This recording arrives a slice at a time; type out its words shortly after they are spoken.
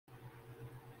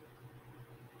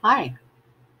Hi,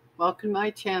 welcome to my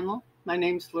channel. My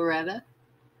name's Loretta,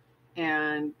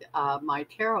 and my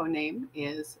tarot name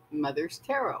is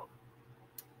MothersTarot.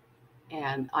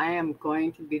 And I am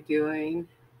going to be doing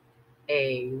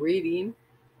a reading.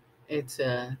 It's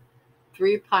a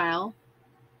 3-pile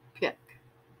pick.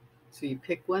 So you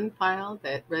pick one pile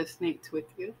that resonates with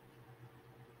you,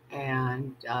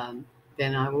 and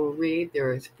then I will read.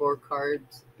 There is 4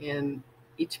 cards in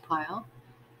each pile,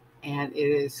 and it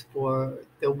is for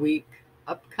the week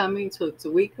upcoming. So it's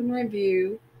a week in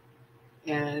review.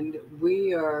 And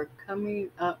we are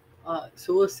coming up,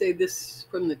 so we'll say this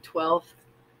from the 12th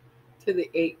to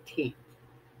the 18th,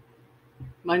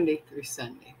 Monday through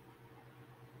Sunday.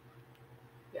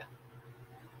 Yeah.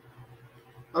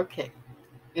 Okay.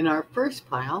 In our first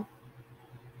pile,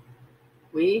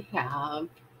 we have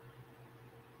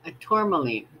a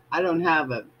tourmaline. I don't have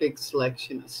a big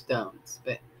selection of stones,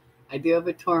 but I do have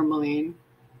a tourmaline.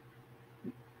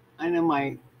 I know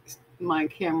my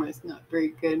camera is not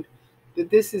very good, but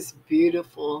this is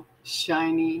beautiful,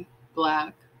 shiny,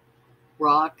 black,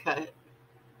 raw cut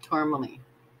tourmaline.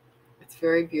 It's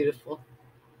very beautiful.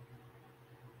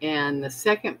 And the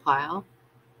second pile,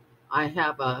 I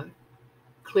have a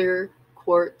clear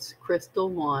quartz crystal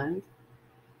wand,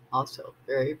 also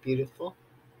very beautiful.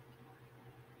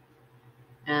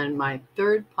 And my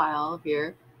third pile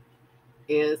here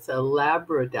is a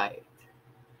labradorite.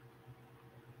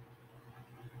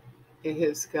 It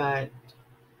has got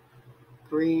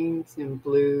greens and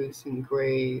blues and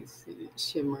grays, and it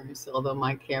shimmers, although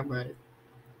my camera,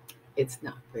 it's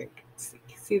not very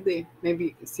good. Maybe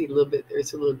you can see a little bit,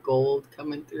 there's a little gold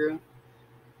coming through.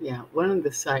 Yeah, one of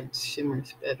the sides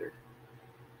shimmers better.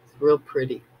 It's real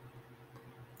pretty.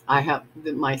 I have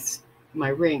my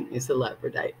ring is a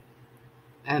labradorite,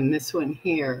 and this one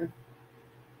here,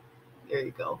 there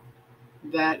you go,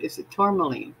 that is a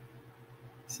tourmaline.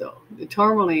 So the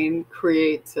tourmaline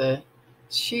creates a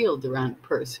shield around a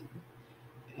person,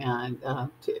 and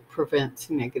it prevents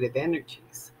negative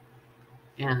energies.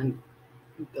 And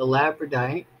the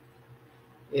labradorite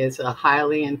is a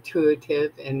highly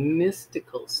intuitive and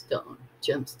mystical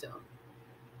gemstone.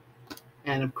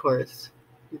 And of course,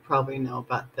 you probably know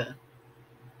about the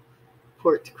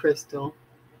quartz crystal.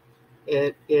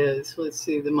 It is, let's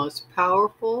see, the most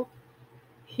powerful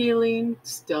healing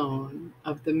stone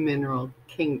of the mineral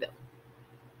kingdom.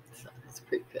 So that's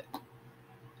pretty good.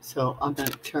 So I'm going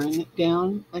to turn it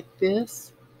down like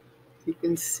this, you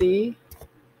can see,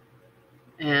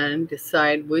 and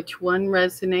decide which one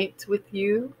resonates with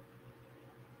you.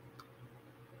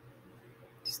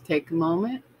 Just take a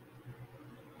moment.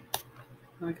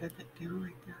 Oh, I got that down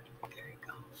like that. There you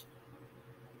go.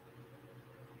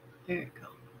 There you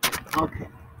go. Okay.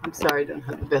 I'm sorry I don't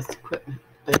have the best equipment,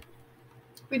 but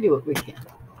we do what we can.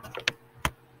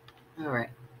 All right.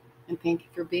 And thank you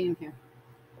for being here.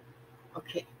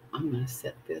 Okay. I'm going to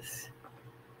set this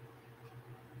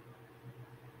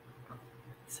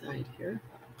side here.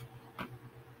 Get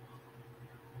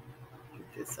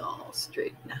this all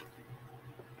straightened out.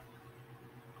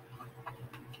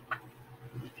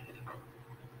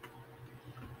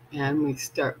 And we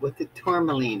start with the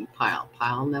tourmaline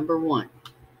pile number 1.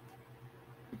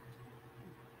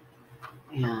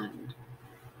 And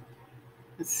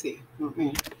let's see, let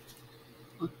me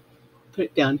put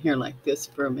it down here like this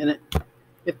for a minute.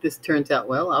 If this turns out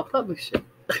well, I'll publish it.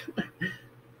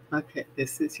 Okay,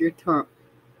 this is your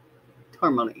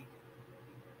tourmaline.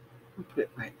 I'll put it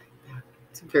right like that.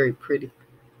 It's very pretty.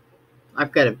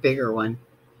 I've got a bigger one.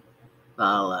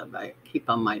 I keep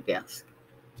on my desk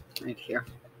right here.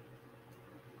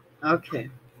 Okay,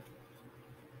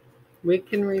 we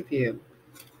can review.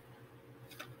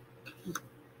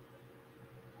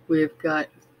 We've got,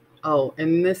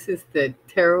 and this is the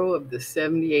Tarot of the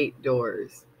 78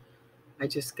 Doors. I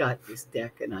just got this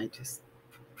deck, and I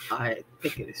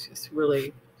think it is just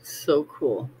really so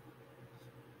cool.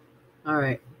 All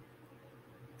right,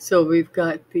 so we've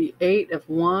got the 8 of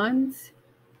Wands,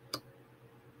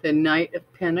 the Knight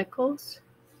of Pentacles,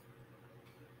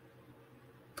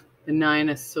 the 9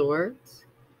 of Swords,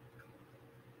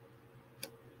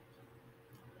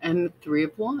 and the 3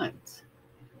 of Wands.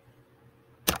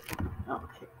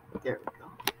 Okay, there we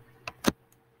go.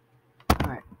 All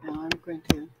right, now I'm going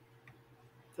to,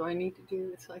 do I need to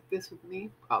do this like this with me?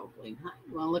 Probably not.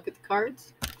 You want to look at the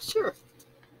cards? Sure.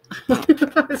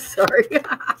 Sorry.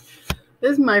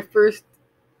 This is my first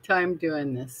time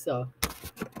doing this, so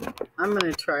I'm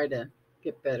going to try to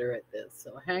get better at this.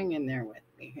 So hang in there with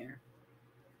me here.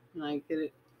 And I get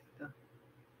it.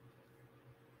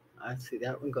 I see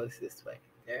that one goes this way.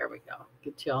 There we go.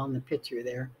 Get y'all in the picture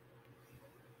there.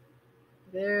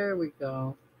 There we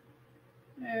go.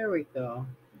 There we go.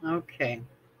 Okay.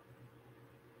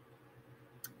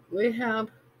 We have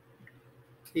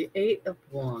the Eight of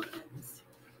Wands.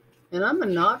 And I'm a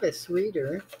novice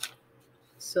reader,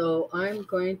 so I'm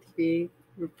going to be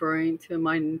referring to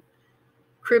my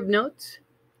crib notes,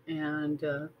 and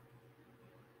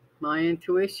my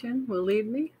intuition will lead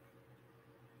me.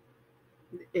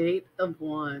 The Eight of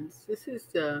Wands. This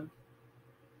is a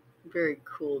very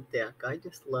cool deck. I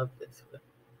just love this one.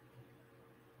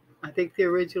 I think the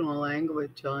original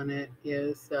language on it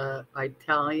is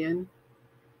Italian.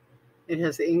 It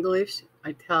has English,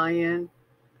 Italian.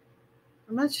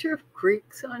 I'm not sure if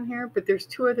Greek's on here, but there's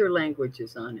 2 other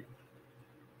languages on it.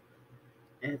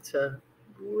 It's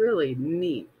really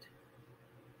neat.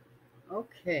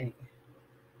 Okay.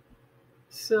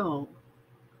 So,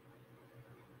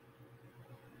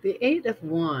 the Eight of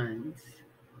Wands.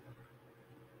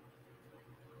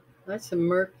 That's a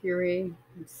Mercury,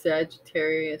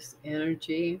 Sagittarius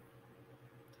energy.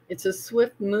 It's a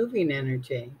swift moving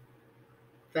energy,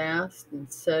 fast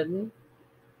and sudden.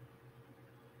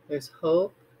 There's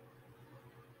hope.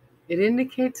 It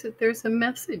indicates that there's a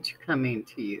message coming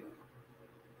to you.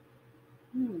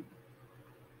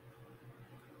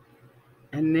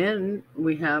 And then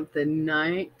we have the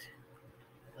Knight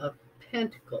of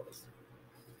Pentacles.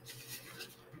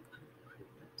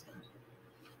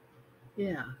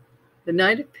 Yeah, the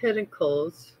Knight of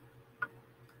Pentacles.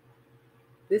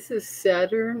 This is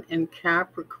Saturn and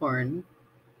Capricorn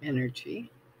energy.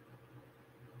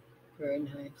 Very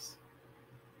nice.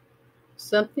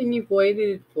 Something you've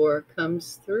waited for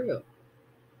comes through.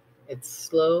 It's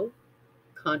slow,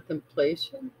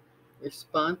 contemplation,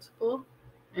 responsible,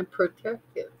 and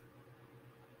protective.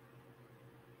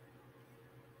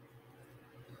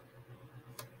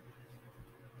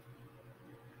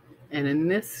 And in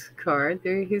this card,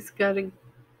 there he's got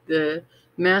the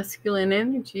masculine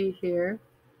energy here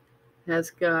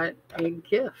has got a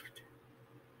gift,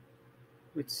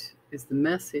 which is the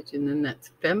message, and then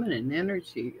that's feminine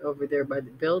energy over there by the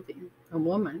building, a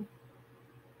woman.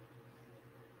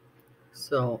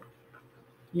 So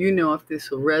you know if this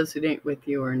will resonate with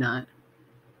you or not.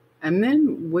 And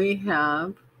then we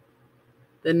have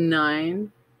the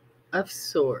Nine of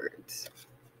Swords.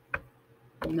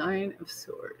 Nine of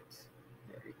Swords.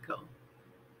 There you go.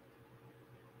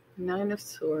 Nine of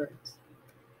Swords.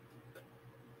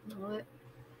 Let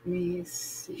me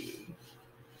see.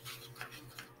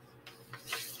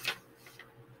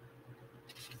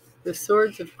 The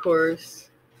Swords, of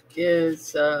course,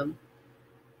 is an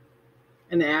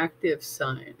active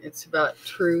sign. It's about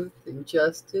truth and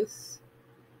justice.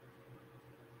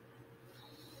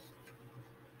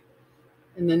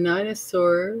 And the Nine of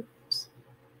Swords,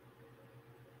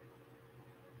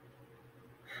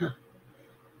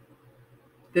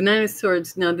 the Nine of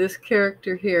Swords, now this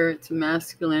character here, it's a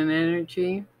masculine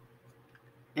energy,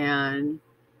 and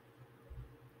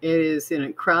it is in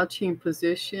a crouching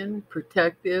position,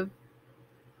 protective.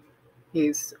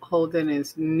 He's holding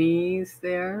his knees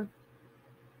there.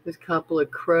 There's a couple of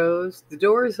crows. The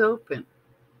door is open.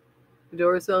 The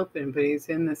door is open, but he's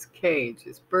in this cage,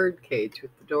 this bird cage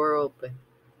with the door open.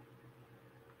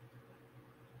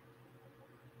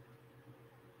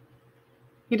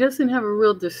 He doesn't have a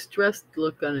real distressed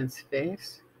look on his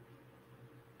face.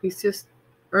 He's just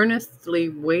earnestly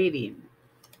waiting.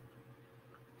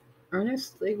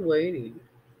 Earnestly waiting.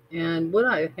 And what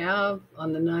I have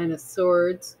on the Nine of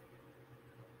Swords,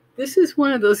 this is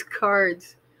one of those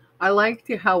cards. I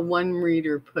liked how one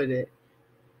reader put it.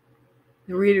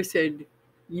 The reader said,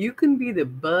 you can be the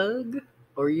bug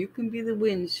or you can be the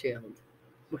windshield,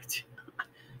 which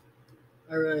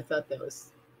I really thought that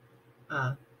was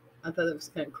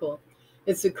kind of cool.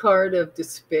 It's a card of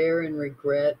despair and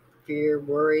regret, fear,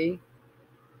 worry.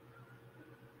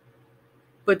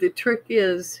 But the trick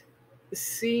is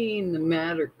seeing the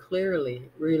matter clearly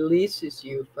releases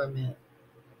you from it.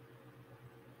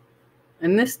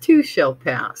 And this too shall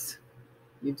pass.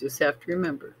 You just have to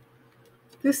remember,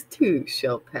 this too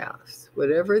shall pass.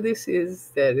 Whatever this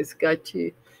is that has got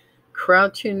you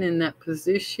crouching in that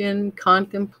position,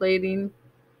 contemplating,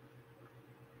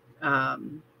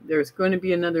 there's going to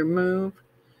be another move.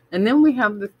 And then we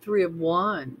have the Three of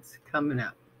Wands coming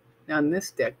up. Now in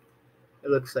this deck, it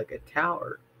looks like a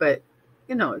tower, but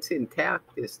it's intact.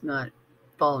 It's not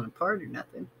falling apart or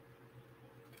nothing.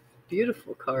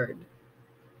 Beautiful card.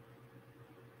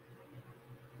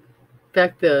 In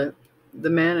fact, the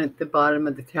man at the bottom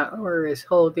of the tower is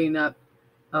holding up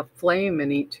a flame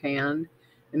in each hand,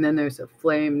 and then there's a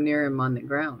flame near him on the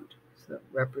ground. So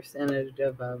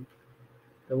representative of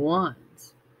the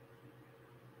wands.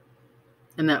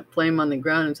 And that flame on the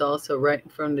ground is also right in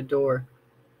front of the door.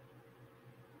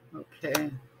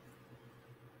 Okay.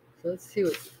 So let's see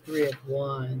what the Three of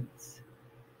Wands.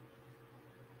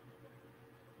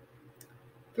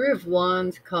 Three of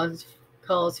Wands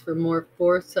calls for more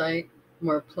foresight,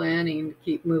 more planning to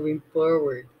keep moving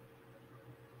forward.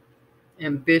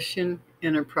 Ambition,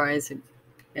 enterprise,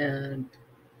 and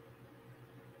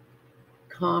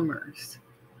commerce.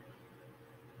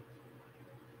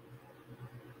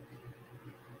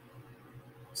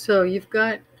 So you've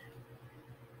got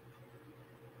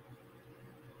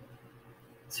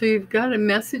a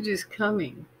messages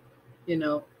coming, you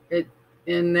know, it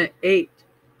in the Eight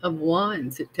of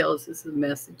Wands, it tells us the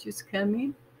message is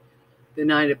coming. The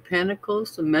Knight of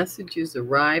Pentacles, the message is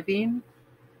arriving.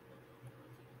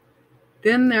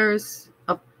 Then there's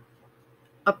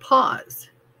a pause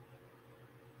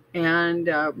and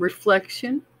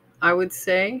reflection, I would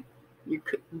say.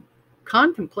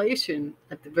 Contemplation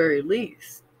at the very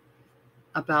least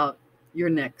about your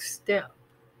next step.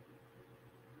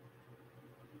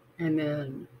 And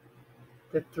then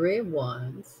the Three of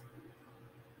Wands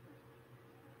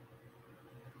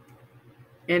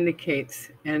indicates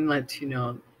and lets you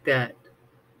know that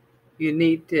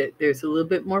there's a little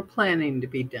bit more planning to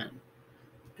be done.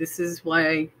 This is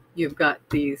why you've got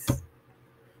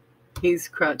he's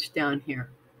crouched down here.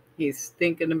 He's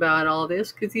thinking about all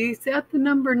this because he's at the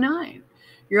number 9.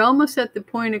 You're almost at the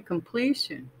point of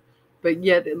completion, but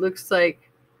yet it looks like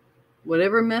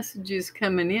whatever message is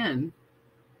coming in,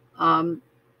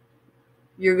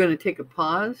 you're going to take a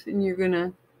pause and you're going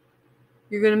to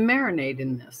marinate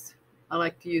in this. I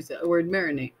like to use that word,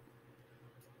 marinate.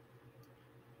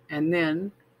 And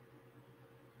then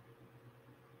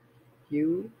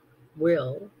you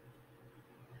will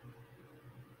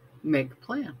make a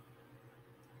plan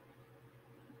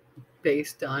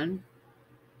based on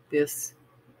this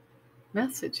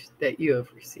message that you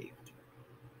have received.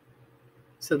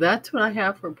 So that's what I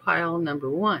have for pile number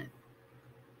 1.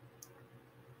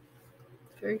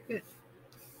 Very good.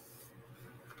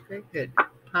 Very good.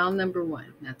 Pile number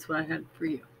 1. That's what I had for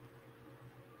you.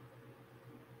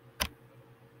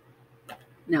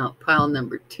 Now, pile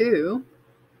number 2,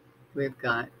 we've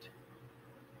got,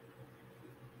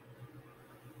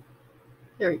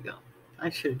 there we go. I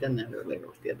should have done that earlier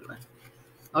with the other one.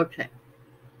 Okay.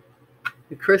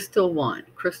 The crystal wand,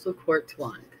 crystal quartz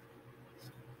wand.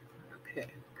 Okay,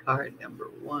 card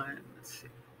number 1. Let's see.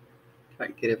 Try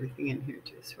to get everything in here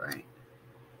just right.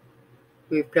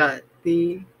 We've got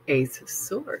the Ace of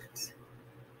Swords.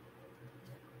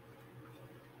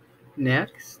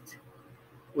 Next,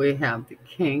 we have the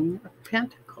King of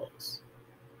Pentacles.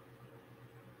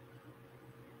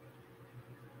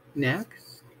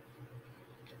 Next,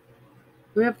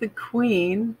 we have the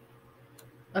Queen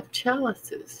of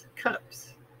Chalices,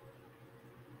 Cups.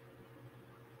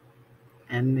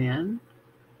 And then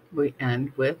we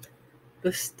end with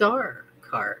the Star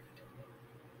card.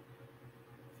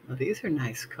 Well, these are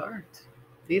nice cards.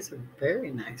 These are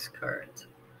very nice cards.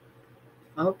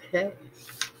 Okay.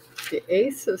 The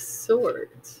Ace of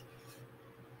Swords.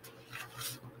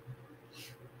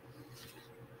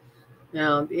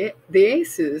 Now, the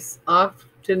aces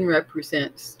often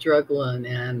represent struggle and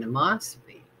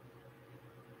animosity.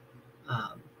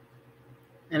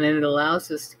 And it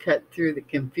allows us to cut through the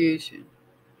confusion.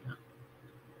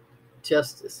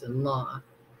 Justice and law.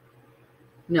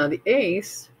 Now, the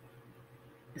ace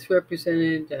is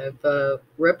representative of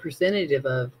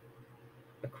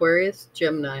Aquarius,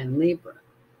 Gemini, and Libra.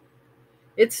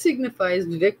 It signifies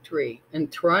victory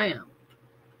and triumph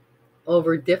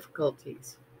over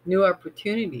difficulties, new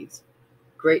opportunities,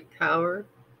 great power,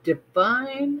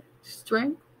 divine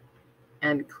strength,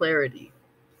 and clarity.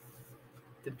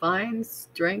 Divine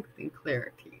strength and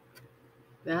clarity.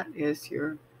 That is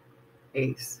your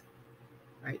ace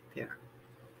right there.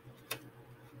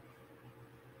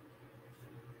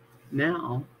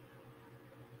 Now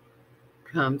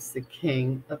comes the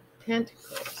King of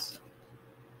Pentacles.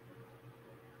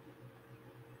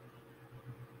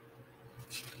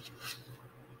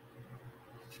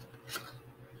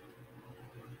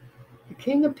 The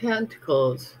King of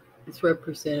Pentacles is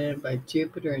represented by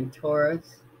Jupiter and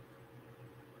Taurus.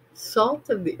 Salt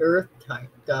of the earth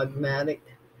type, dogmatic,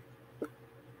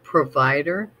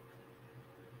 provider,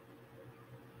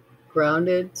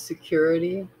 grounded,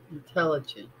 security,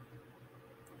 intelligent.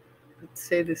 Let's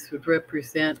say this would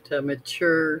represent a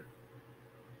mature,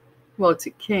 well, it's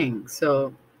a king,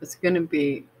 so it's going to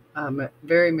be a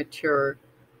very mature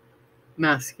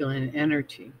masculine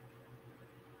energy.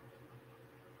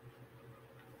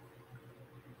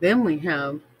 Then we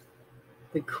have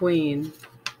the Queen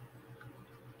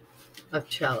of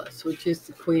Chalice, which is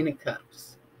the Queen of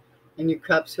Cups. And your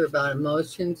cups are about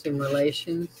emotions and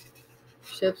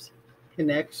relationships,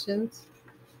 connections.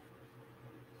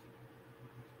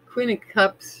 Queen of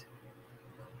Cups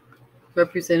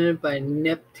represented by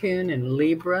Neptune and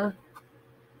Libra.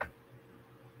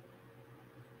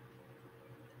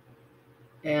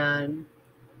 And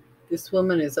this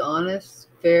woman is honest,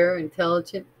 fair,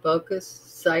 intelligent,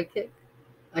 focused, psychic,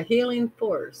 a healing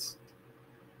force.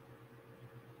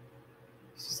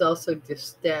 She's also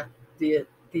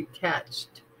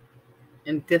detached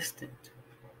and distant.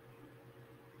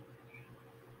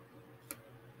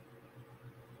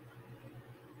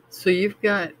 So you've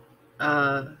got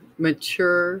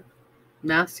mature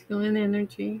masculine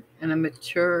energy and a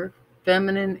mature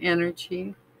feminine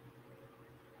energy.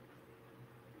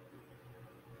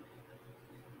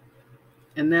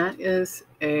 And that is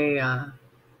a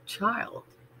child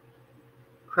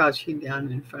crouching down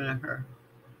in front of her,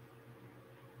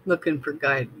 looking for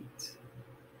guidance.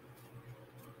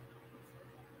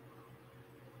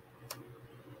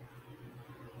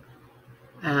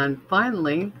 And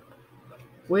finally,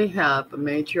 we have a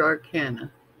major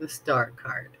arcana, the Star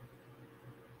card.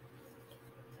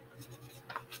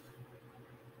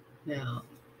 Now,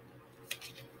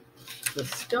 the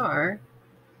Star,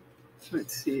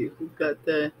 let's see, we've got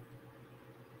it's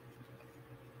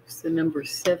the number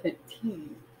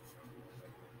 17.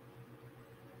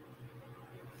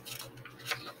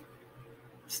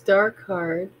 Star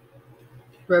card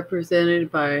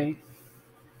represented by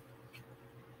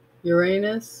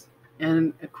Uranus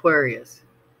and Aquarius.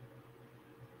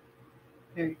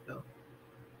 There you go.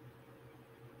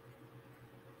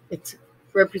 It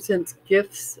represents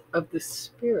gifts of the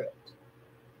spirit,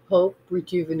 hope,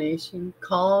 rejuvenation,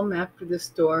 calm after the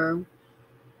storm,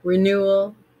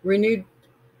 renewal, renewed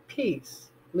peace,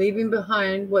 leaving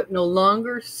behind what no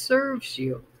longer serves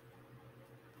you.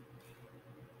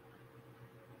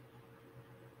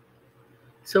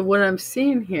 So what I'm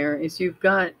seeing here is you've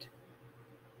got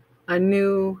a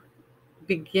new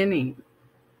beginning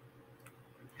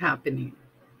happening.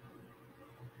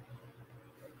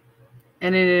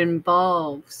 And it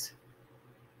involves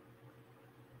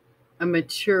a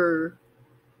mature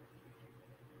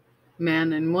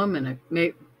man and woman,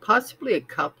 possibly a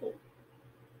couple.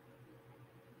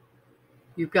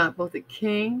 You've got both a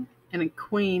king and a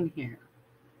queen here.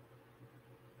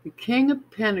 The King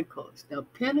of Pentacles. Now,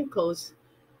 Pentacles,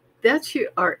 that's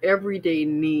our everyday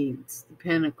needs. The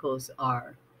Pentacles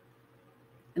are.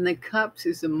 And the Cups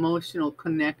is emotional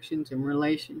connections and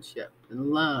relationship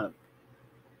and love.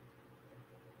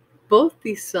 Both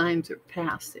these signs are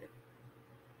passive,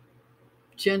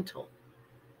 gentle.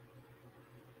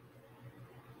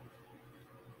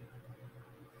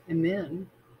 And then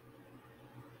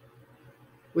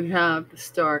we have the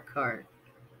Star card.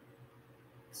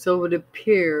 So it would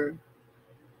appear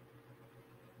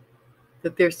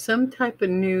that there's some type of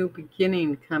new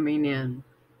beginning coming in.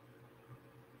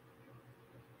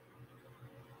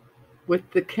 With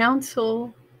the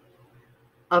counsel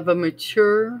of a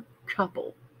mature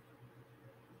couple.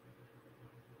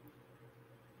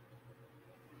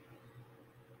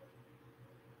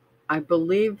 I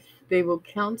believe they will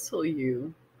counsel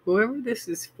you, whoever this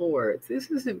is for.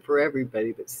 This isn't for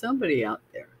everybody, but somebody out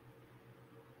there.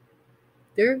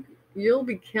 You'll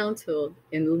be counseled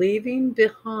in leaving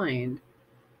behind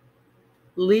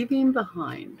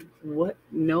what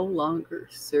no longer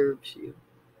serves you.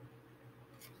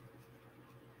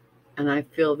 And I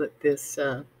feel that this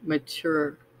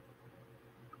mature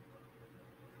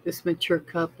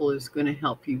couple is going to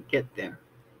help you get there.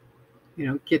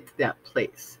 Get to that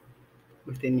place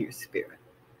within your spirit.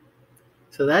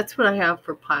 So that's what I have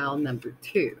for pile number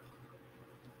 2.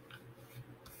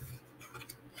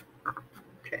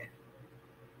 Okay.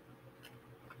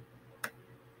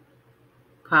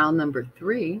 Pile number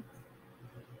 3,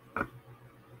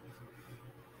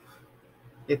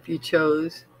 if you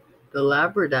chose the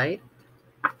labradorite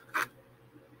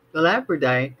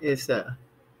is a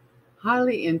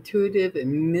highly intuitive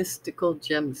and mystical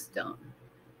gemstone.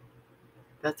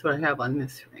 That's what I have on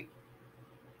this ring.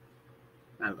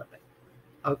 I love it.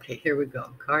 Okay, here we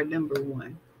go. Card number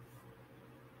 1,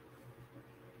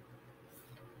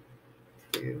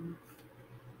 2,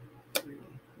 3. Make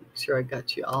sure I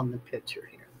got you all in the picture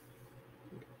here.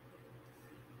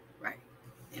 Right.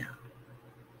 Yeah.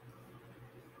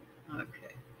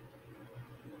 Okay.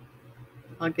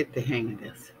 I'll get the hang of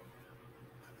this.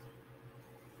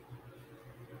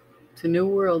 It's a new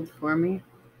world for me.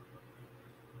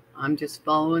 I'm just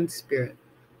following spirit.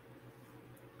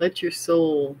 Let your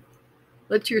soul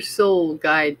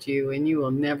guide you, and you will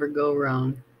never go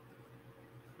wrong.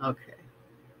 Okay,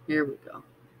 here we go.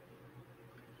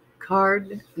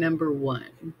 Card number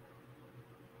 1.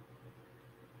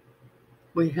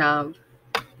 We have,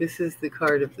 this is the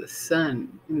card of the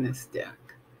sun in this deck.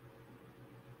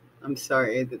 I'm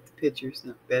sorry that the picture's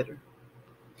not better.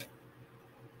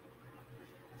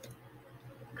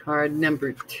 Card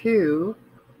number 2.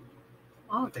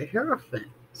 Oh, the Hierophant.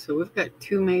 So we've got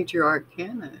 2 major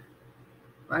arcana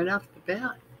right off the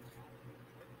bat.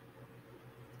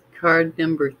 Card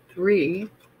number 3,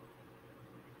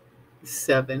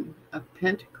 7 of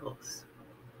Pentacles.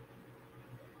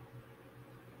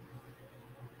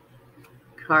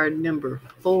 Card number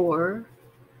 4,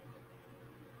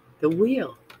 the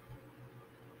Wheel.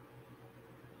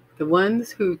 The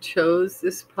ones who chose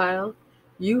this pile,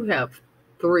 you have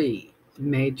 3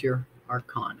 major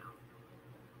arcana.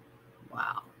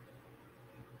 Wow.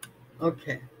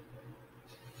 Okay.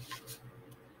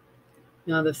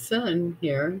 Now the sun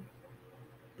here,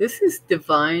 this is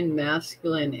divine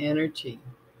masculine energy,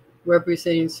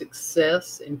 representing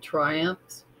success and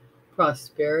triumphs,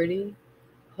 prosperity,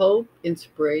 hope,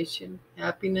 inspiration,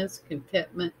 happiness,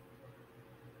 contentment.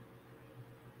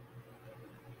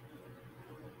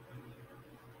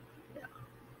 Yeah.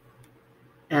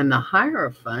 And the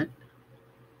Hierophant,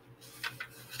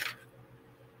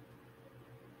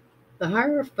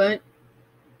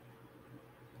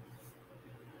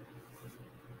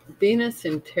 Venus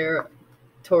in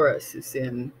Taurus is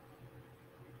in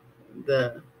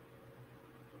the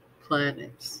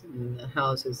planets and the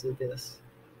houses of this.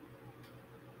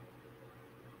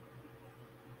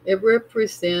 It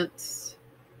refers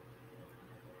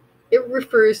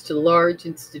to large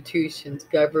institutions,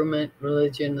 government,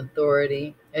 religion,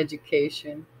 authority,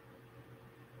 education.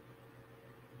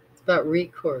 It's about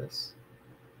recourse.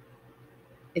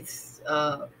 It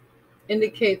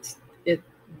indicates it's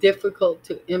difficult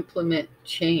to implement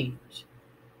change.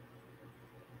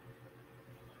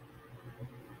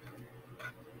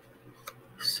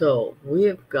 So we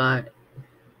have got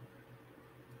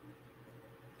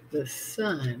the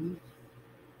sun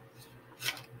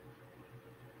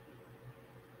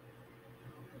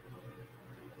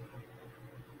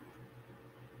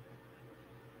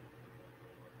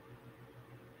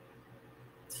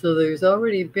so there's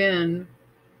already been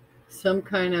some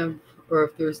kind of, or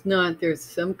if there's not, there's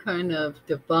some kind of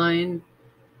divine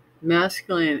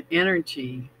masculine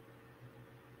energy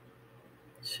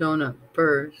shown up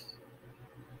first.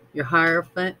 Your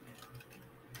Hierophant,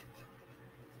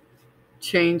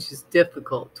 change is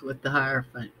difficult with the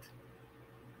Hierophant.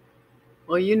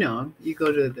 Well, you know, you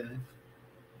go to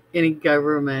any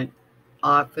government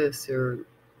office or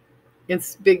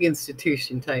it's big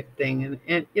institution type thing,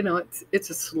 and you know, it's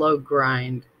a slow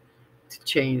grind to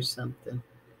change something.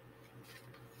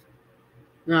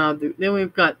 Now, then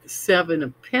we've got the 7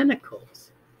 of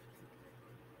Pentacles.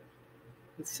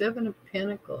 The 7 of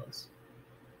Pentacles.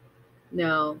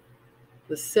 Now,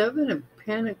 the 7 of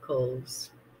Pentacles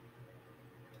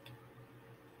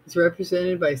is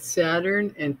represented by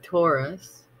Saturn and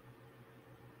Taurus.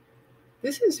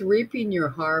 This is reaping your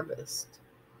harvest,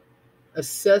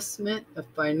 assessment of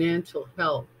financial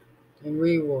health and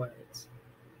rewards,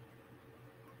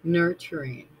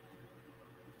 nurturing.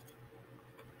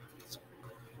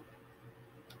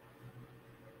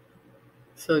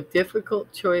 So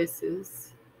difficult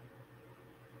choices,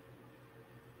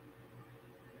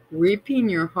 reaping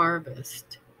your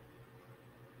harvest.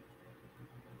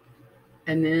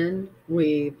 And then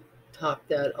we top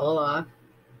that all off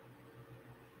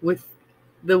with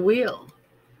the Wheel.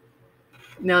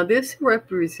 Now this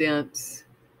represents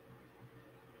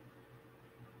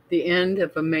the end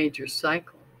of a major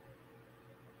cycle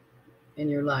in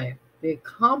your life, the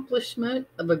accomplishment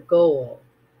of a goal,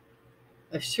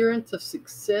 assurance of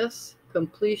success,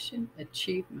 completion,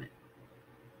 achievement,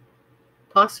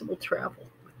 possible travel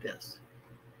with this.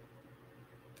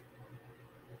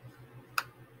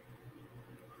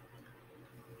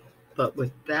 But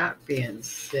with that being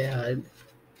said,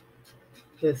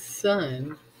 the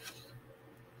sun,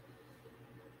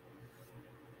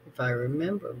 if I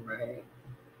remember right,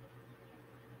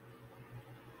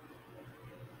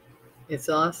 it's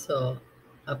also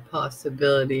a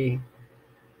possibility.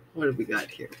 What have we got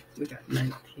here? We got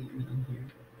 19 on here.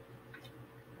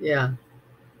 Yeah.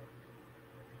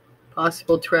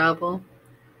 Possible travel.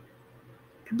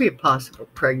 Could be a possible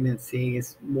pregnancy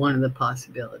is one of the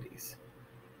possibilities.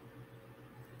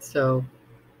 So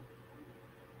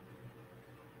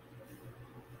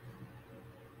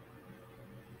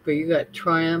but you got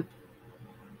triumph,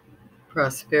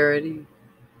 prosperity,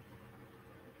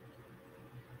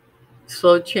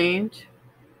 slow change,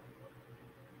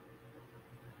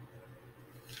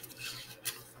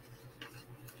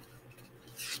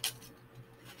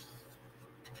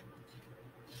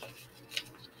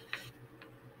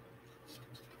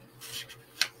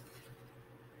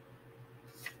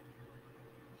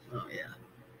 Oh, yeah.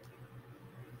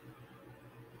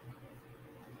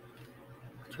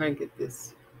 Try to get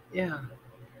this. Yeah.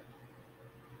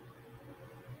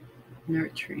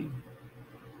 Nurturing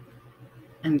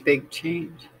and big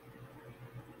change.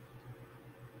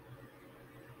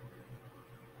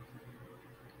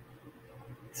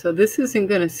 So this isn't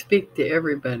going to speak to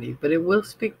everybody, but it will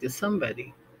speak to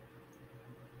somebody.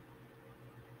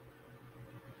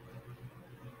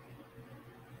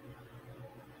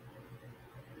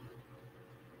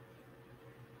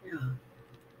 Yeah.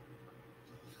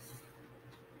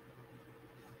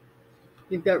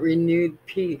 You've got renewed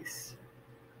peace,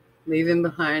 leaving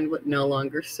behind what no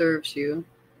longer serves you.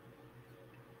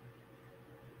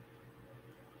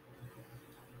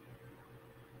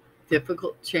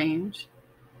 Difficult change.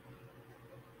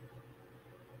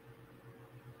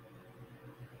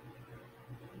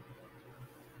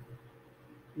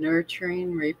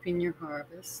 Nurturing, reaping your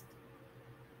harvest.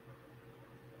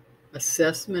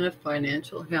 Assessment of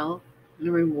financial health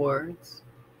and rewards.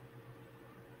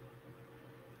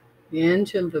 The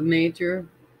end of a major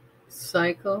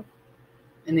cycle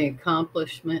and the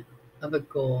accomplishment of a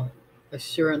goal.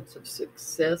 Assurance of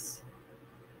success,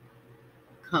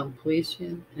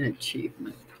 completion, and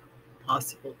achievement.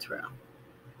 Possible travel.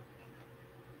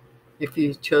 If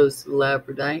you chose the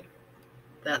labradorite,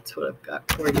 that's what I've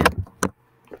got for you.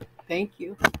 Thank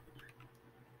you.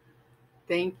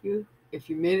 Thank you. If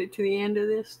you made it to the end of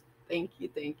this, thank you,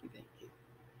 thank you, thank you.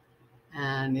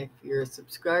 And if you're a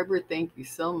subscriber, thank you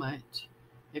so much.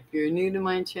 If you're new to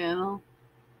my channel,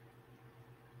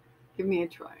 give me a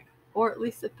try, or at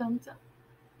least a thumbs up.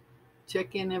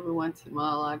 Check in every once in a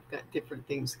while. I've got different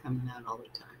things coming out all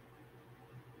the time.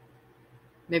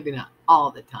 Maybe not all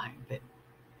the time, but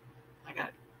I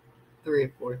got 3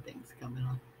 or 4 things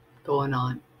going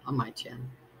on my channel.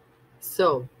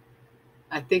 So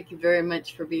I thank you very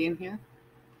much for being here.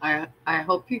 I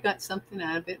hope you got something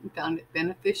out of it and found it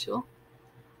beneficial.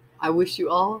 I wish you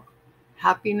all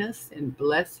happiness and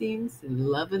blessings and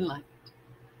love and light.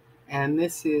 And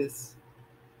this is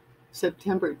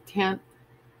September 10th,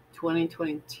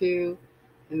 2022.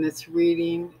 And this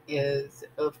reading is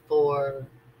for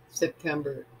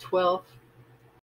September 12th,